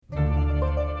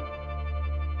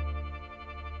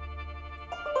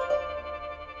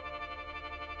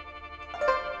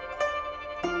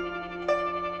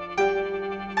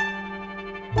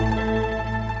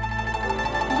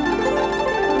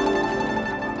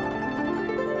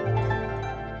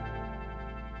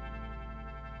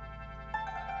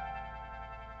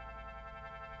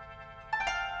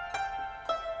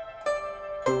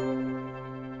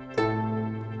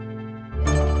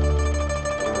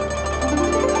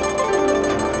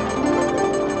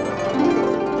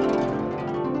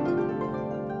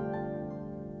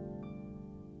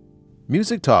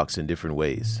Music talks in different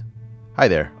ways. Hi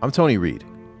there, I'm Tony Reed.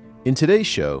 In today's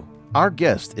show, our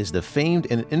guest is the famed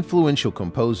and influential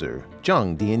composer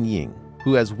Zhang Dianying,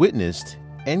 who has witnessed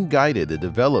and guided the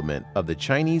development of the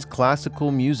Chinese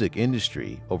classical music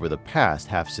industry over the past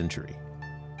half-century.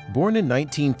 Born in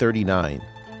 1939,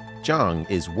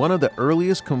 Zhang is one of the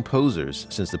earliest composers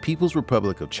since the People's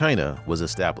Republic of China was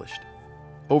established.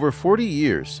 Over 40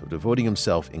 years of devoting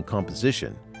himself in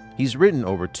composition, he's written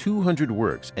over 200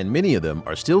 works, and many of them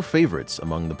are still favorites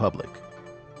among the public.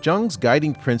 Zhang's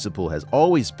guiding principle has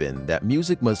always been that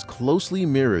music must closely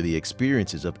mirror the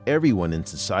experiences of everyone in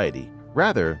society,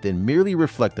 rather than merely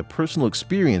reflect the personal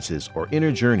experiences or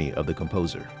inner journey of the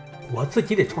composer. 我自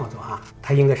己的创作啊，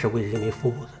它应该是为人民服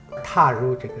务的。踏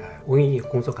入这个文艺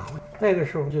工作岗位，那个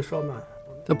时候就说嘛。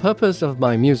The purpose of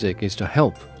my music is to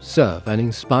help, serve, and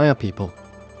inspire people.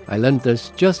 I learned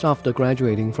this just after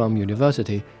graduating from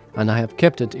university, and I have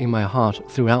kept it in my heart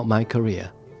throughout my career.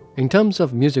 In terms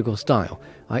of musical style,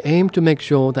 I aim to make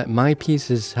sure that my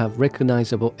pieces have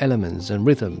recognizable elements and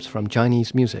rhythms from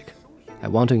Chinese music. I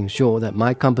want to ensure that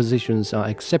my compositions are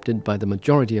accepted by the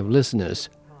majority of listeners.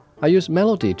 I use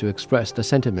melody to express the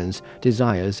sentiments,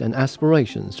 desires, and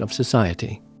aspirations of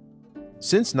society.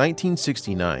 Since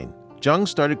 1969, Zhang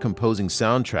started composing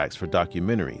soundtracks for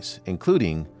documentaries,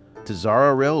 including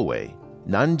Tazara Railway,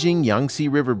 Nanjing Yangtze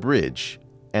River Bridge,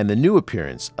 and the new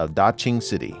appearance of Daqing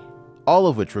City, all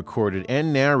of which recorded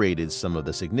and narrated some of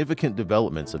the significant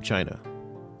developments of China.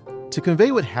 To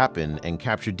convey what happened and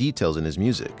capture details in his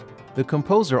music, the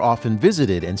composer often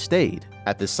visited and stayed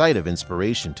at the site of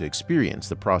inspiration to experience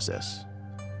the process.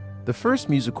 The first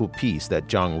musical piece that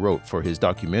Zhang wrote for his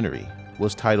documentary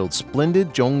was titled Splendid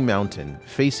Zhong Mountain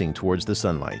Facing Towards the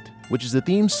Sunlight, which is the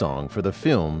theme song for the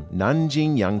film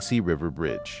Nanjing Yangtze River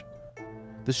Bridge.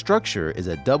 The structure is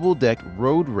a double-decked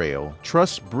road rail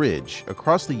truss bridge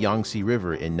across the Yangtze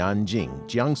River in Nanjing,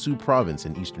 Jiangsu Province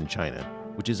in eastern China,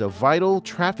 which is a vital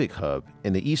traffic hub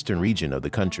in the eastern region of the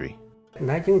country.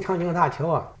 南京长江大桥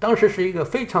啊，当时是一个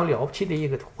非常了不起的一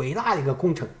个伟大的一个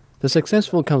工程。 The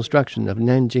successful construction of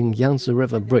Nanjing Yangtze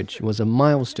River Bridge was a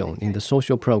milestone in the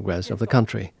social progress of the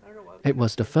country. It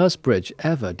was the first bridge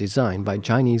ever designed by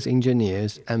Chinese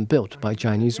engineers and built by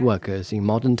Chinese workers in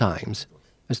modern times.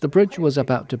 As the bridge was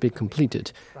about to be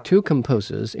completed, two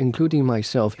composers, including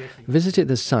myself, visited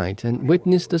the site and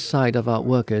witnessed the sight of our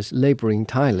workers laboring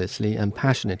tirelessly and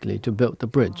passionately to build the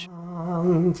bridge.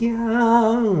 长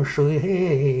江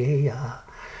水呀，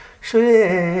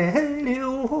水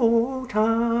流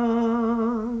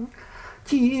长，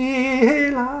急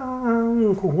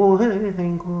浪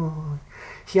滚滚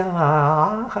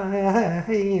下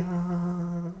海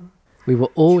洋。 We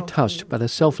were all touched by the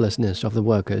selflessness of the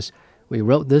workers. We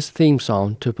wrote this theme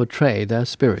song to portray their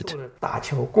spirit. 大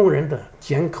桥工人的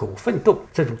艰苦奋斗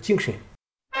这种精神。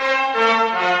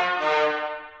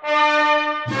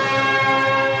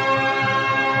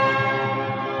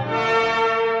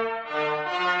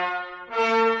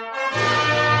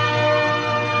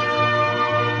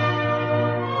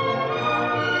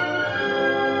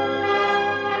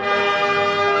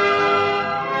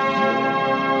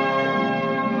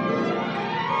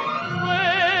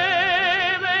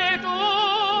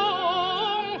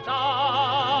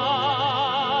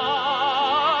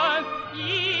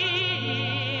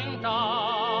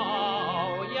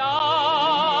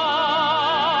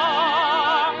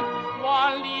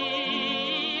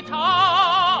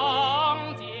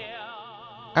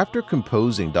 After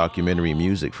composing documentary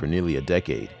music for nearly a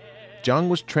decade, Zhang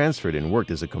was transferred and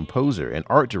worked as a composer and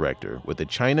art director with the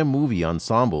China Movie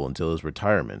Ensemble until his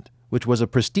retirement, which was a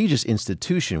prestigious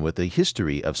institution with a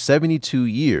history of 72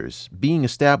 years, being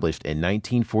established in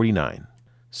 1949.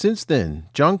 Since then,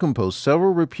 Zhang composed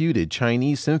several reputed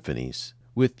Chinese symphonies,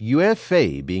 with Yue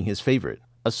Fei being his favorite,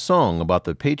 a song about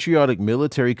the patriotic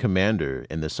military commander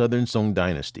in the Southern Song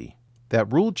dynasty that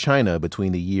ruled China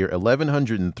between the year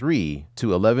 1103 to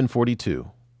 1142.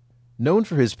 Known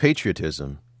for his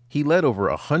patriotism, he led over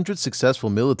 100 successful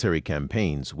military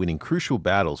campaigns, winning crucial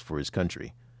battles for his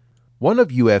country. One of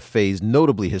Yue Fei's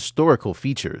notably historical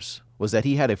features was that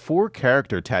he had a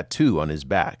 4-character tattoo on his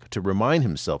back to remind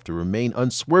himself to remain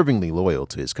unswervingly loyal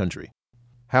to his country.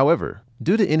 However,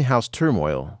 due to in-house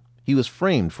turmoil, he was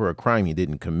framed for a crime he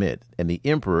didn't commit, and the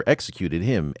emperor executed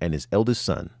him and his eldest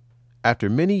son.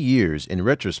 After many years, in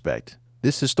retrospect,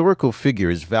 this historical figure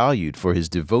is valued for his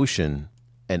devotion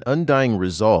and undying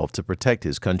resolve to protect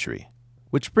his country.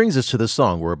 Which brings us to the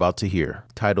song we're about to hear,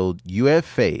 titled Yue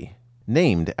Fei,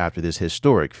 named after this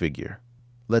historic figure.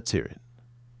 Let's hear it.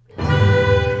 《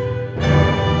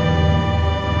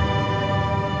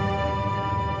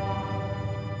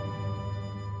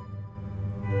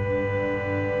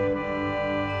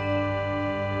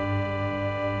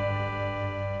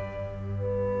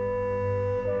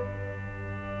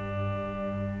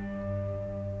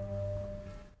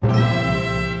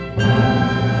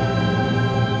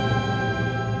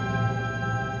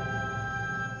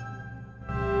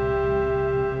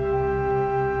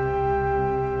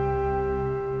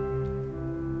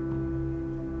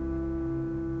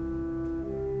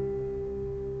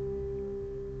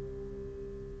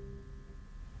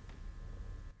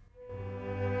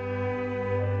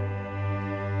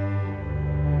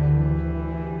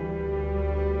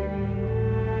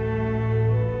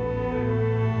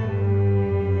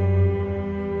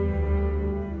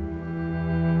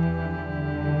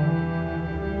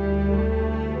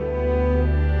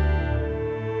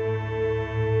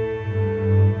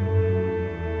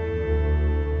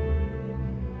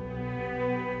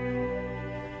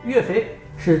岳飞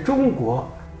是中国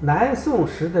南宋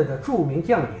时代的著名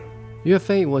将领。Yue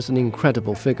Fei was an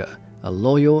incredible figure, a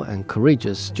loyal and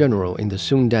courageous general in the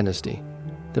Song dynasty.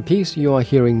 The piece you are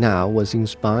hearing now was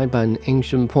inspired by an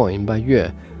ancient poem by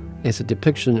Yue. It's a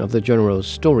depiction of the general's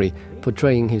story,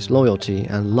 portraying his loyalty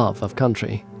and love of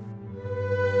country.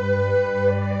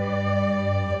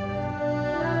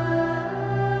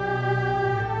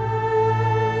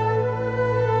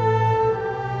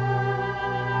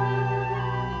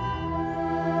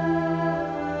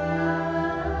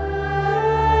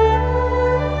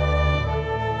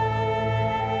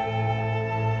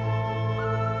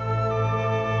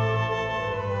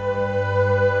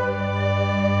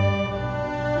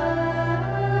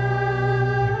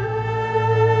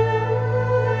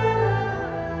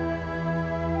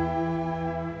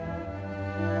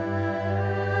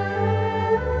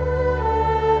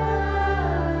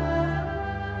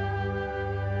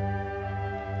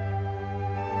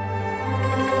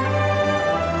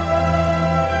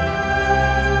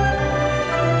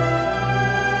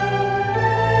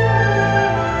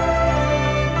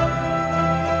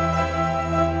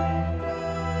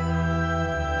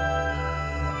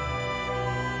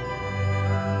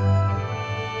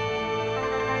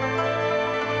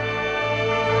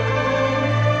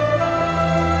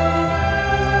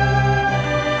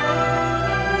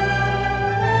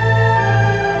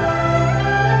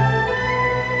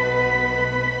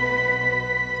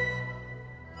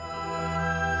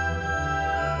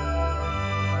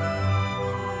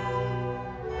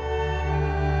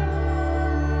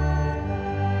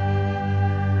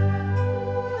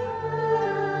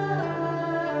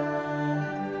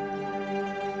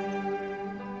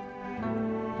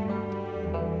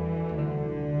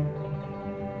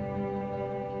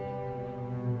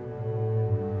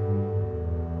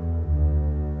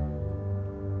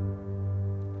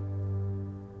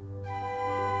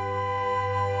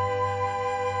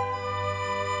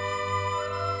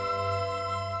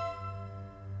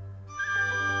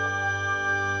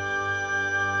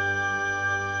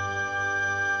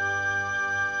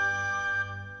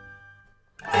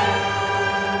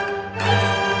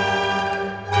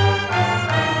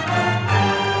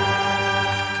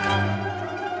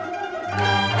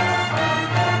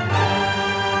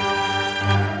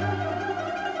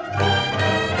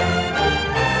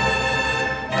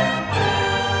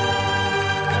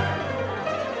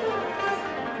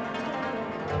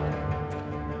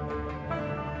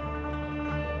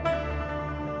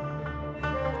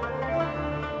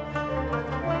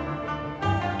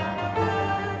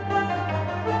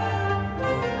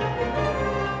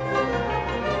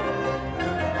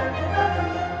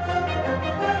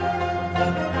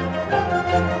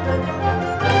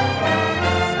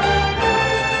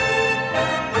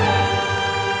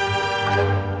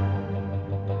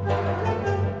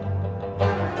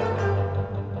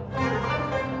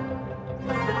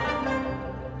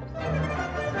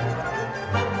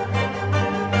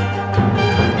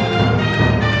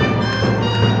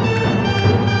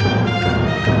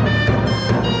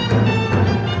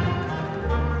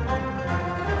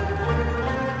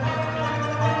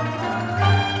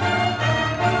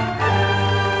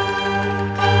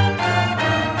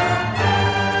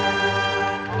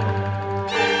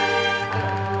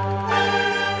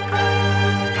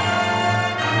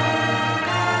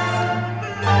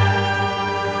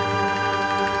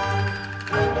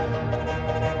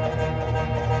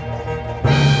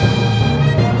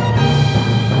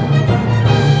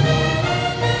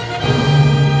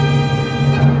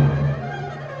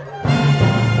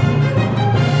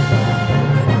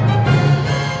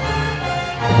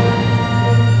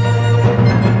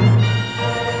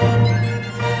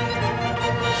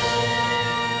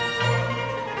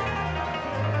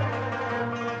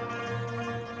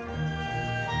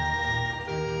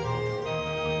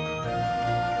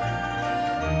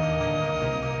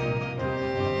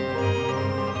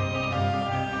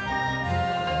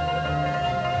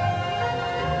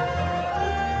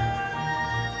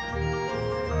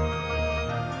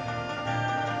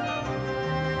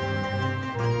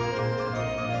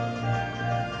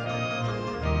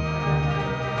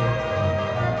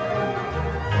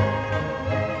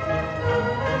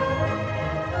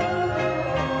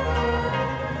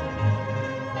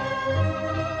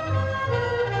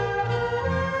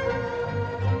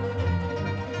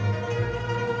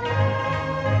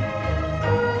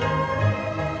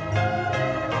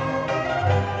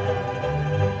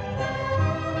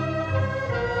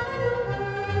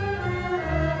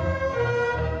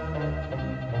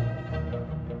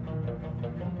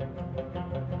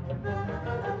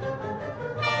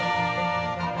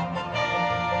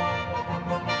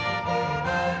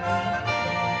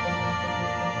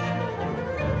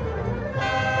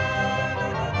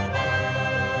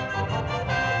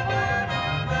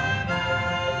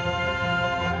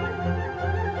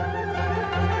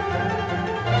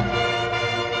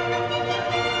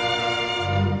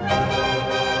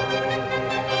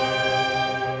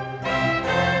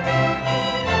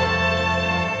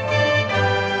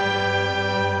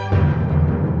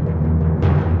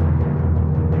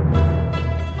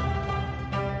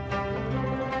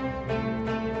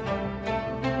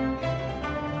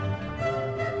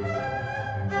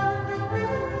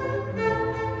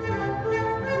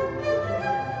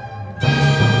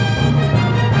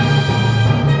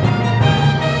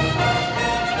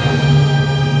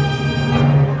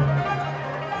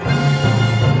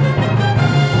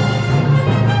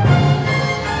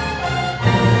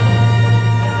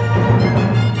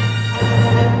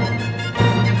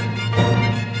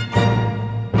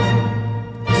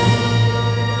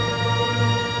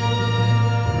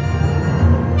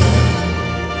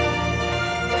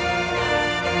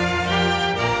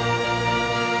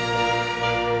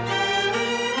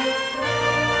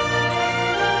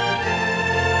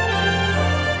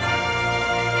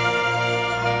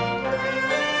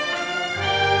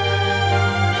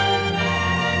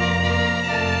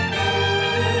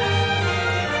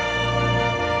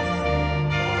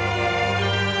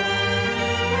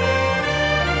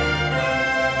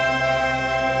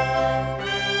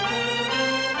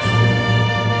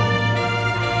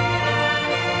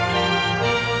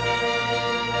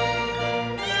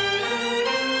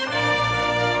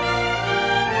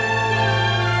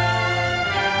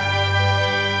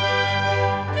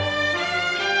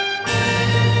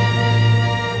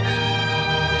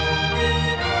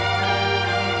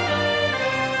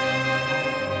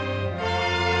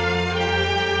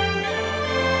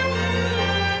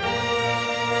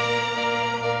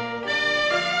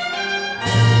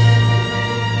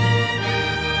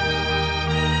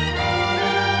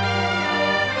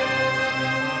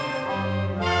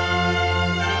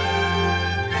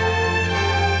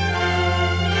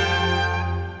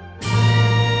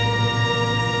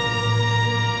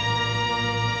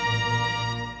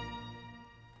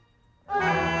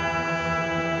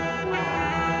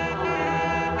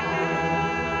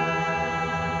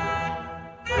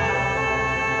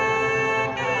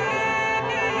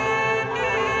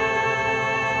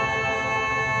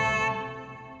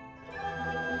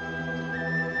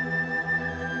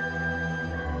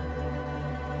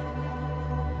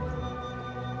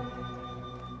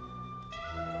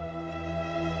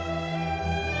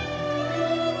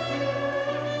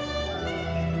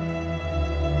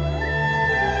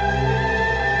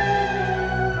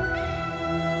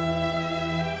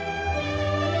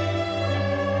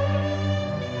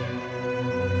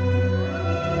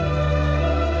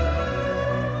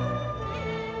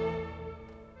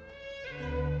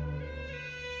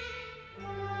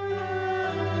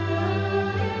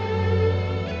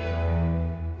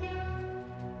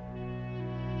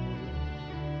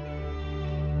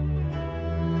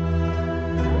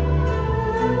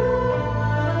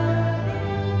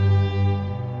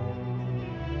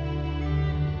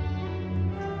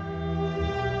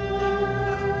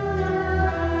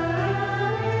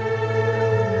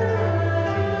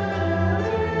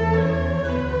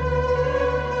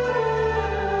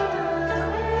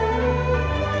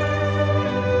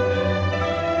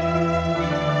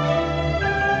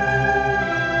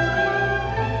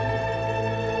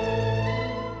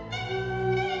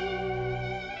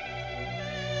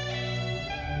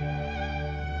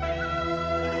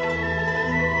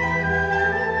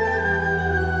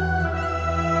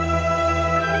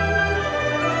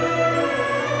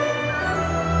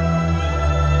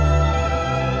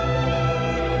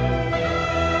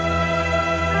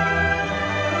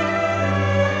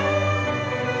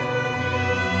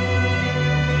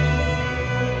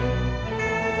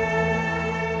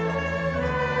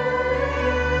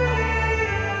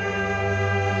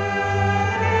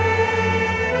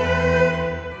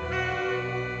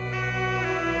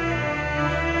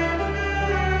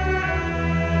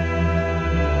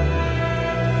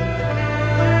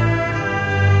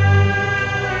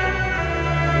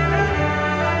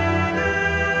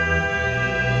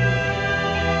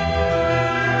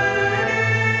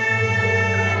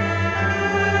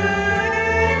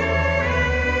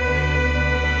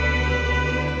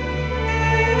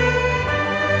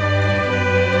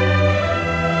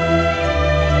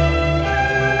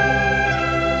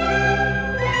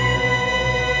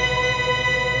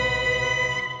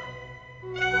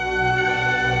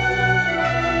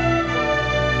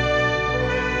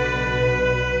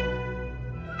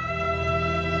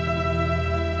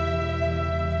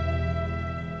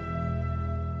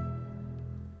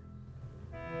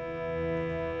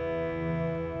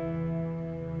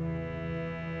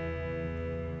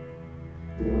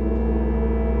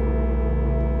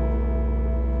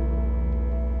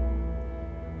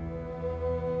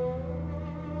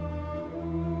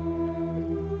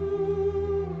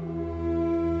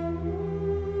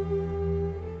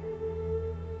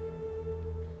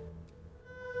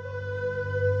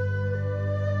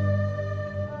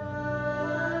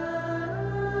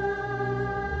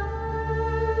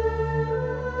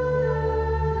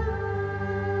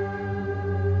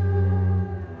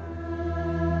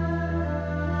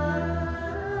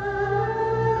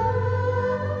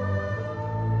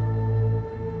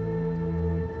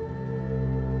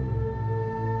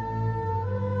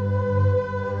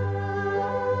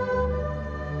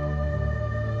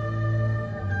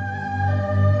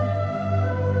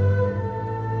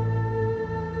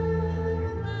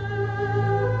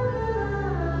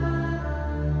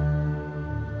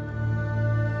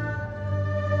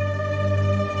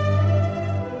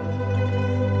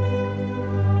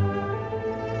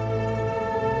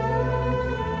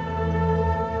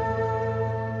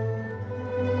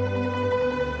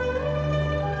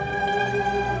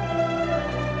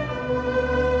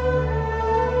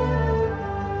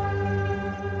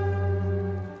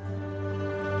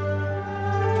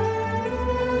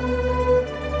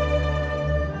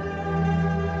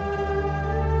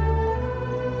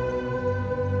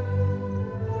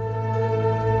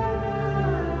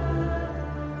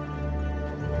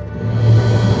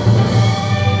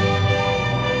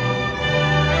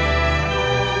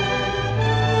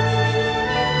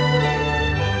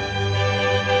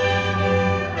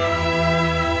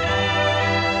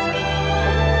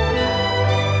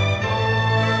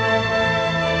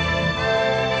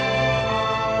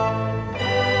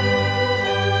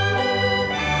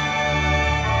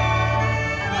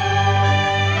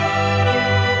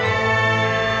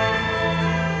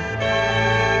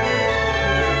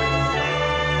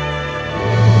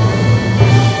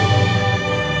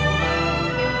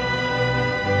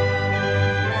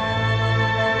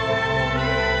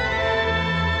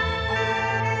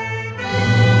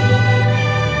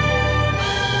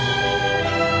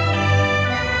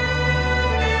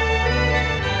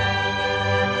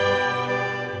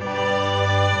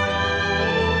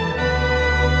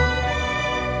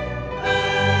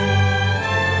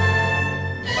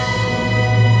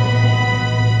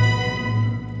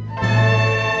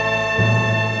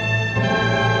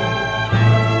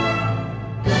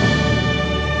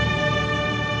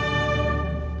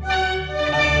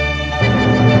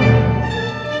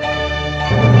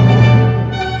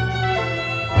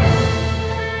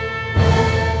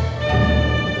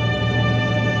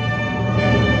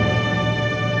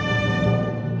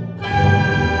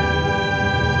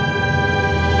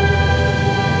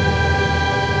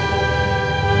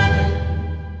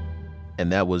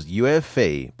 and that was Yue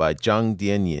Fei by Zhang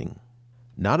Dianying.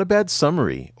 Not a bad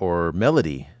summary or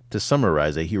melody to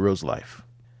summarize a hero's life.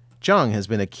 Zhang has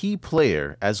been a key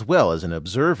player as well as an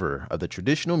observer of the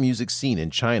traditional music scene in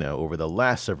China over the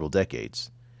last several decades.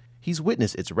 He's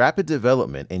witnessed its rapid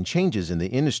development and changes in the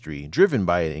industry driven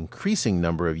by an increasing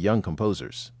number of young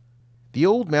composers. The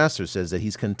old master says that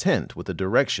he's content with the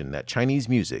direction that Chinese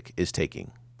music is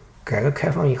taking. 改革开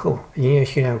放以后，音乐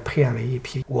学院培养了一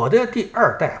批我的第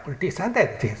二代或者第三代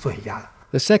的这些作曲家了。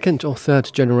 The second or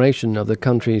third generation of the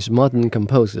country's modern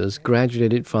composers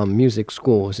graduated from music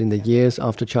schools in the years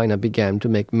after China began to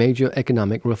make major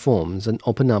economic reforms and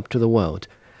open up to the world.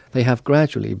 They have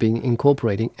gradually been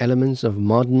incorporating elements of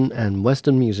modern and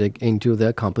Western music into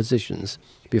their compositions.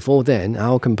 Before then,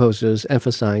 our composers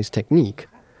emphasized technique,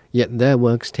 yet their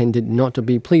works tended not to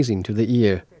be pleasing to the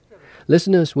ear.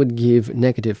 Listeners would give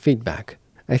negative feedback.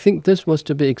 I think this was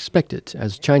to be expected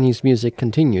as Chinese music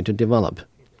continued to develop.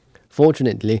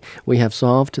 Fortunately, we have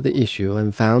solved the issue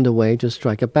and found a way to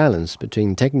strike a balance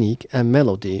between technique and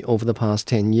melody over the past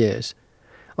 10 years.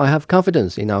 I have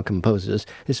confidence in our composers,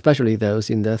 especially those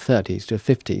in their 30s to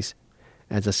 50s.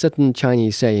 As a certain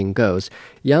Chinese saying goes,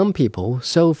 young people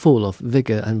so full of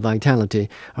vigor and vitality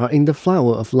are in the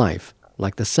flower of life,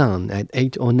 like the sun at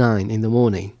 8 or 9 in the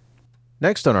morning.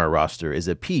 Next on our roster is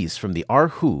a piece from the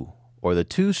erhu, or the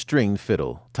two-stringed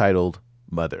fiddle, titled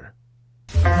Mother.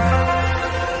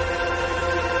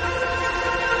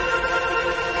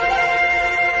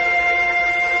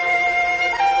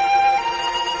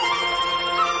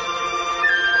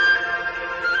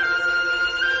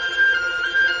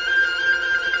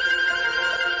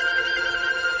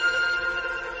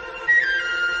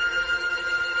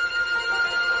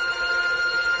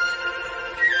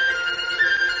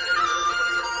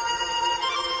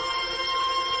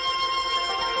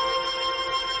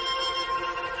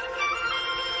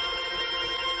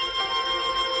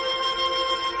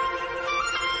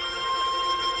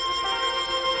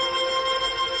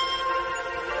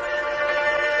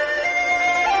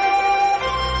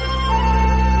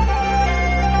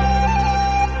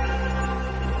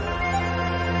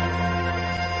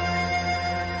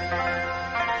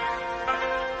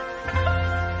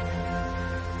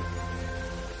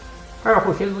二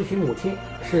胡协奏曲《母亲》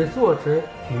是作者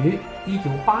于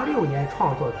1986年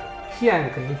创作的，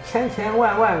献给千千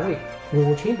万万位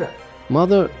母亲的。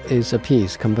 Mother is a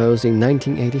piece composed in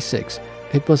 1986.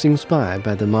 It was inspired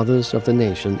by the mothers of the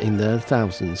nation in their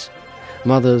thousands.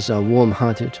 Mothers are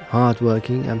warm-hearted,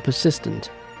 hard-working, and persistent.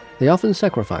 They often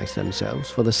sacrifice themselves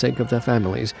for the sake of their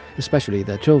families, especially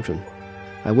their children.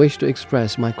 I wish to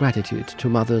express my gratitude to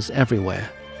mothers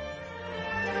everywhere.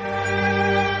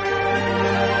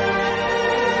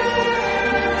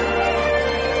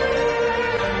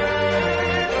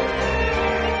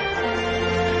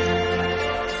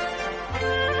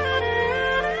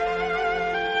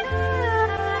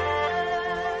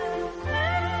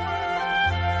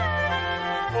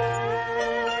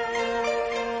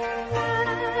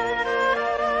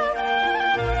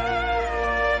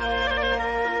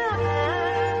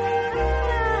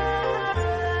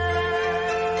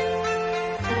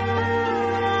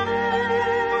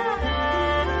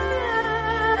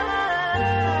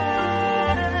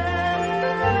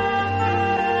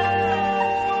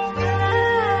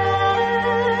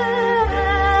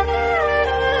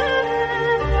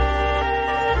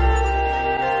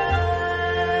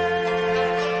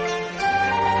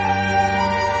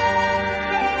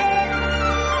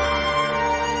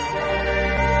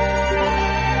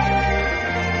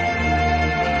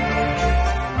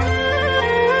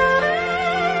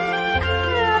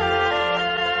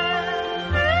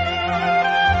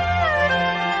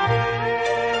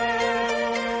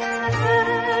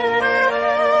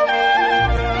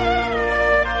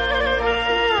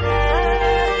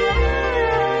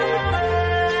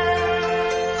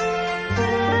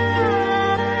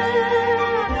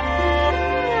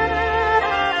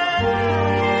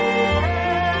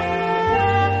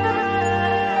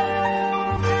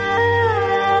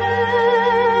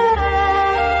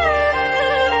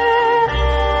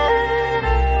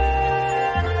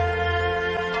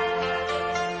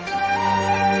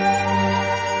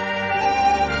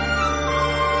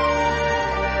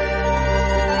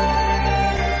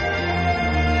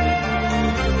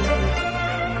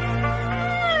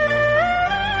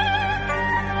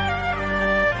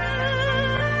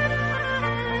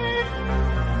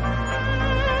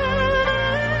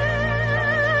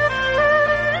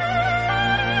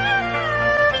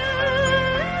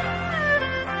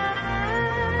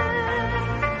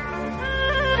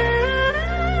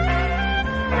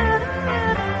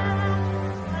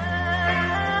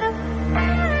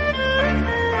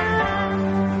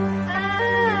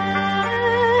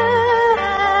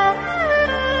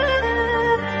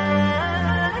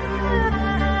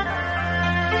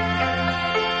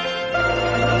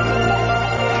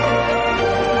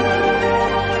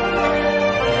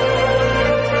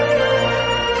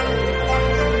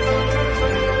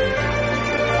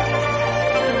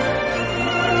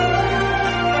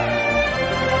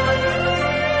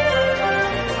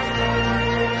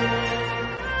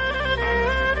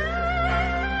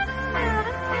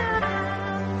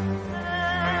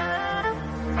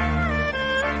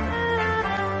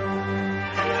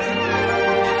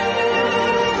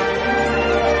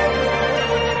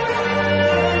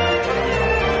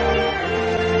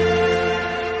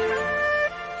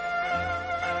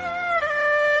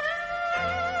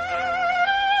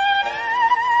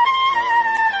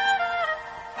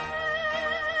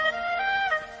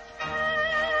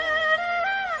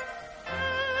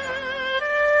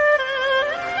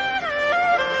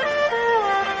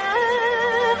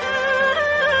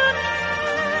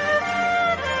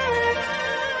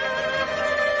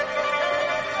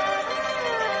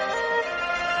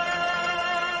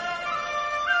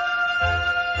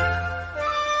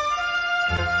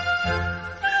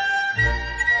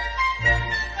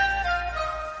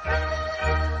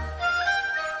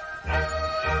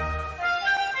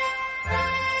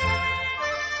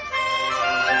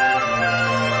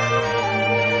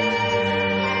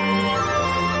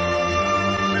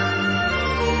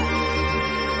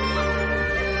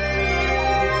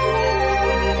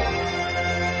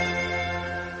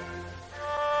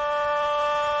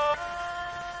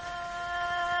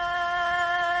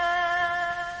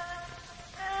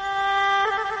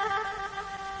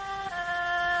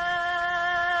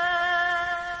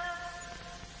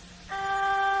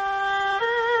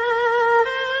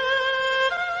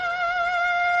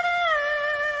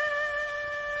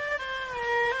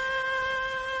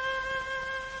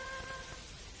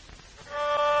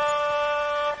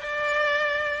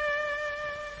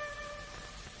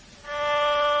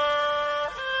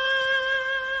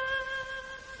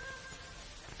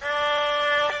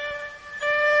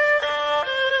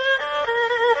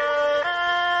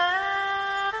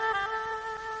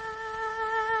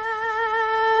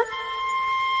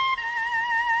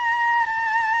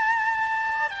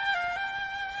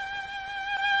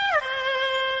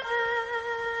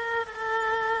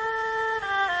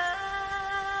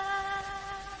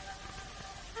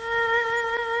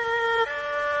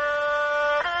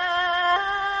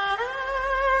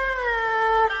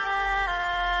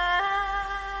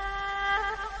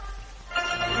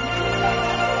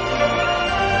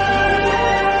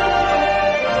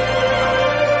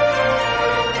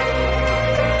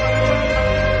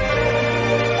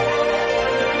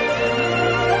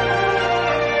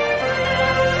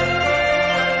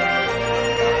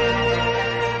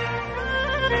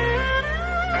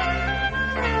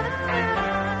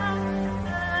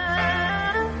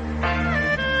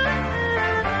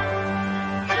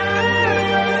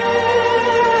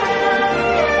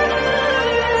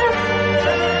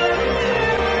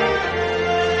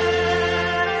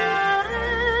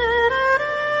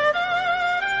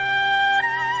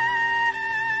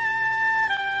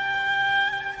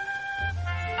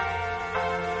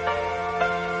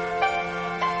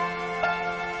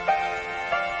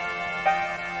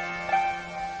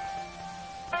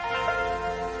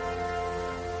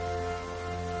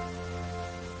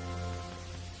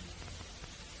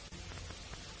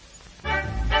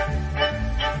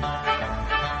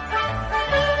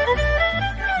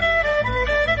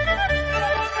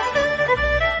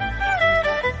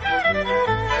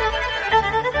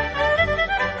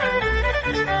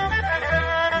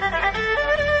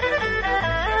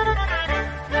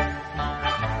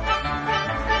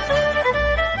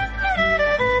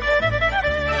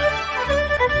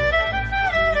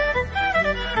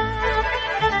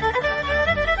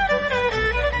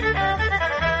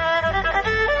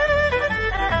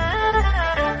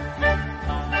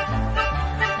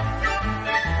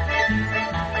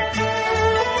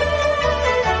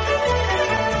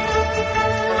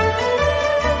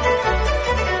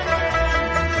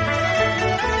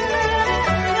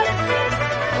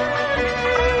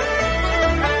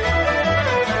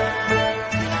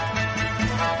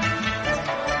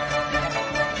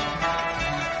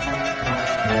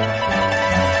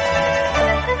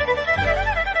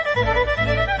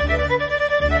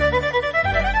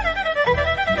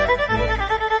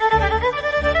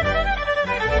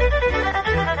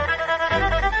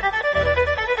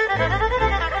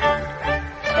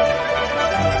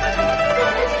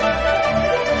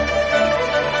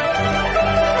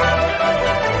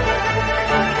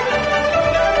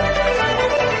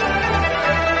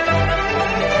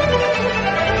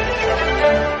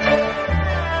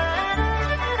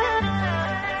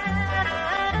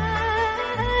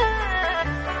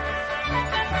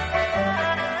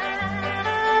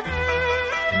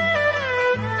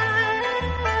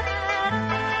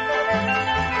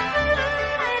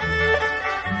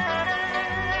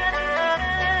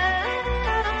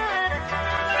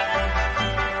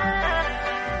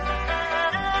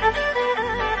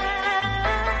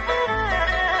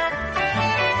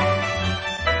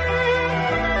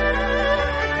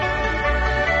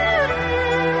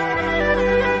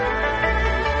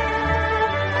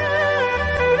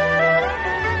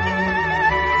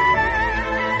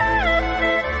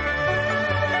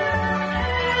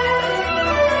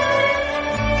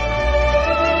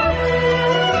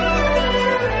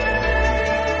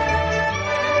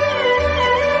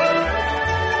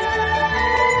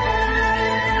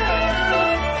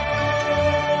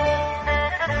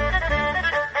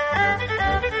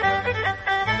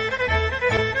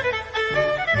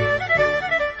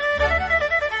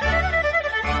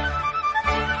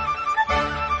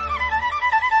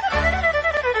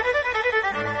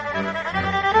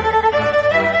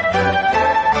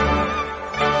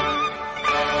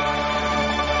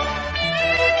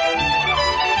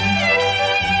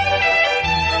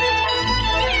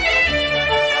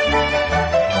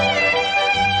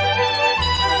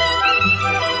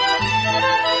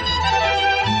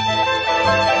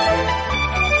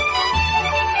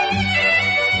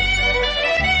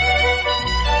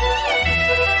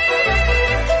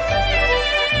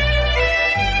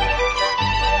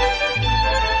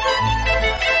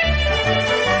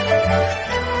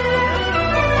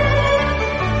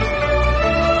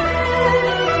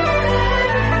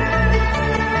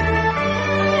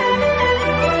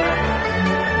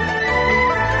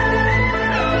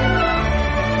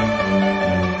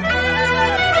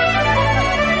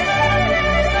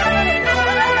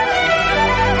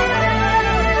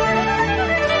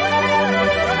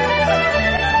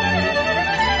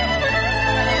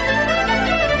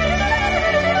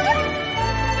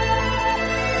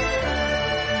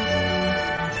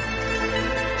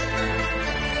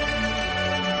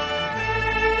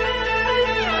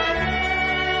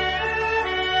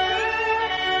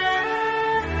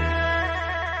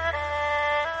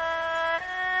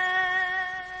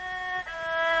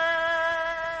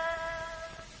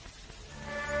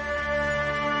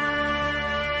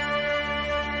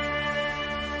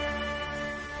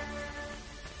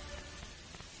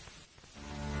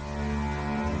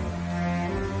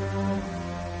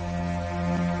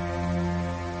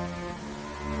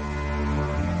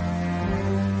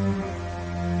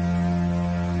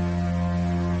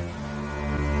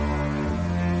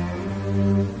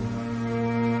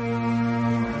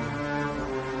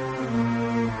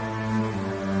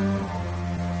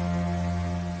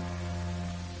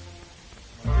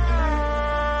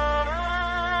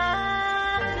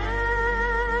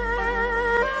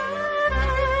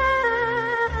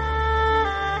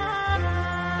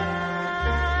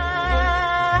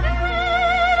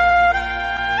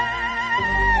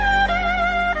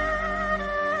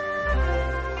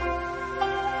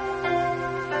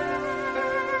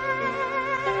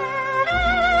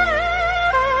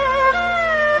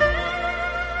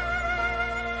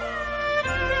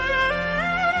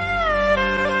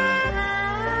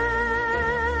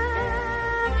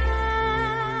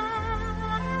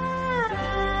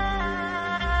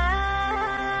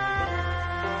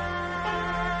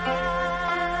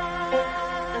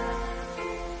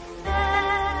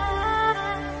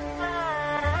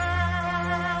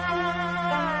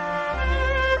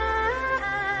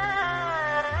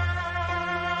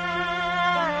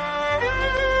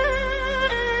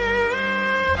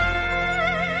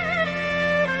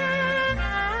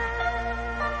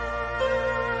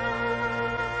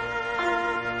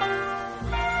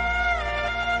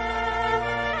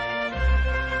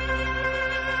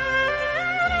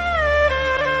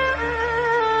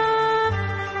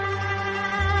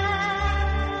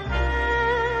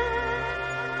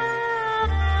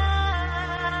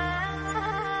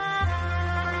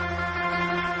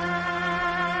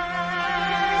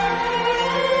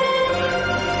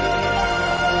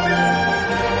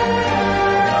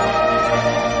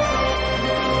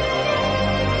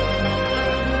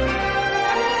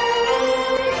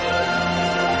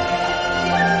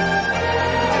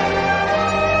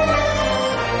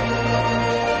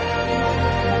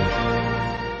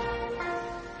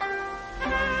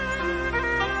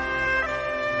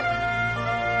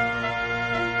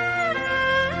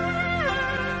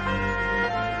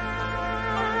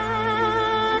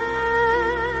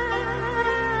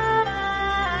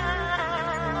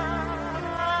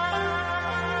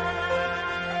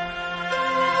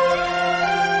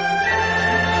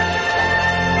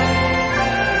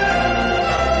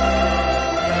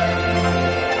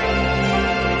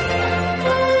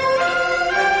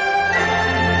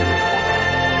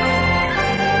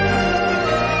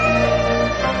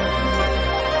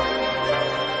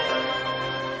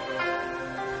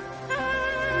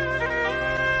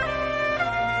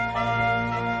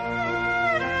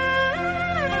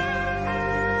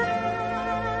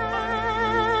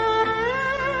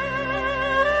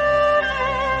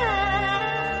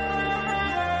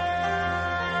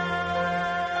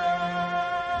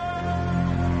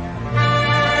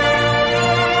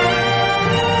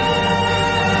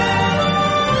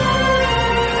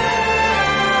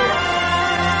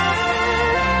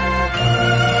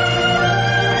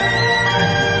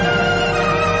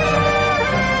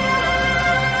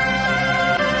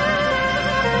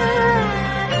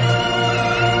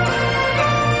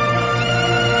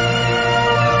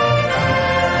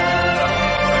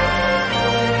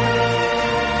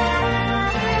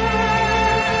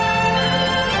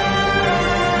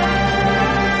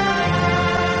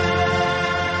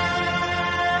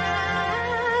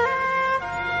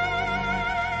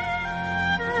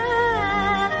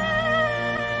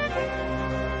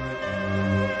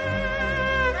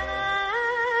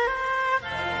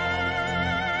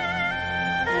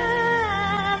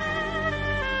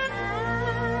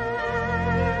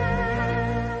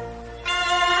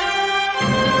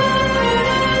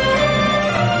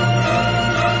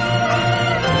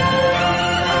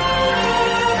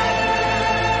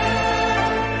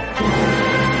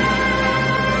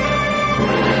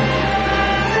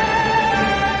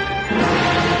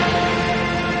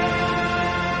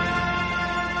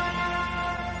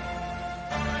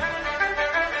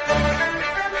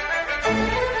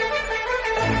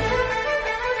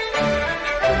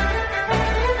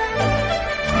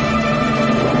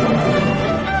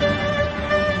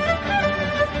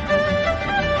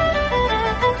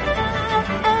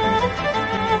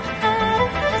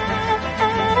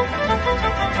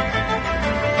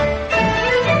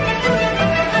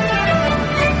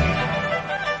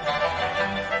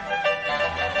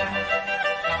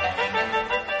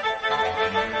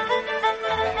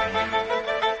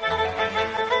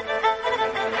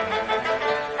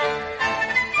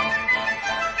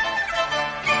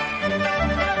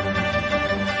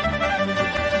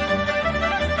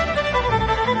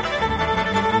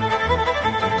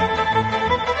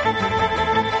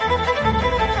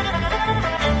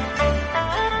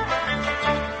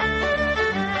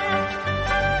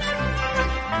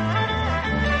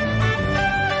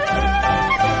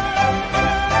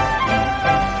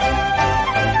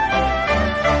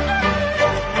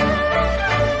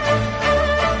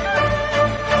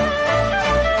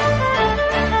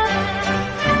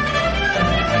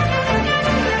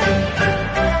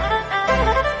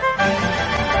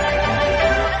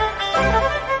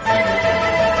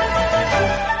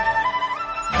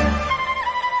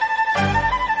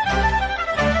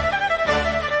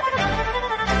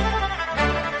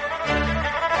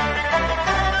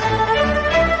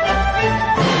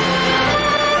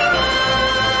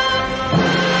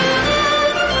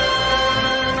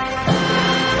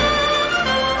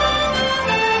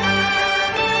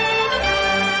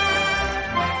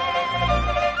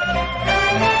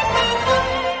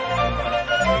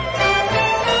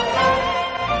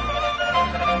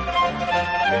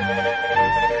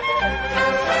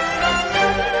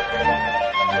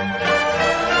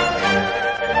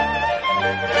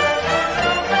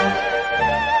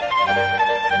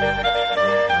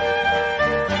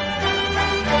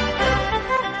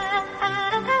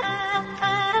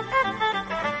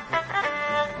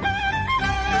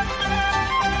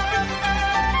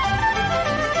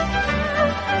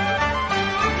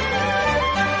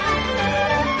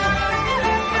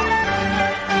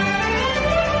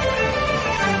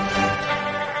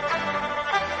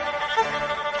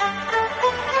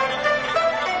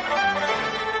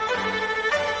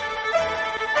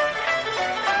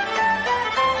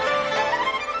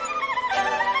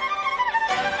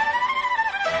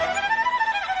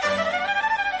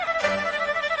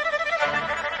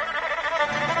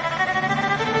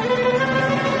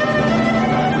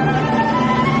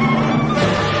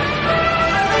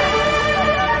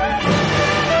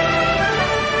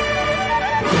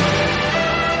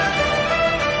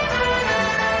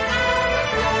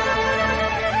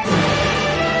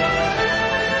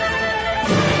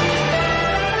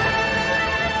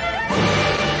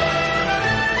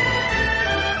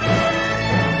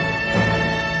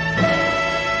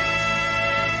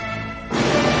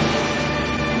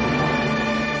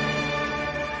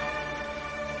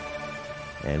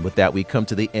 with that, we come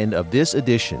to the end of this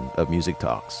edition of Music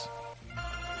Talks.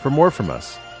 For more from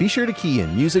us, be sure to key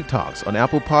in Music Talks on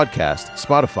Apple Podcasts,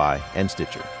 Spotify, and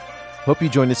Stitcher. Hope you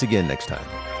join us again next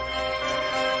time.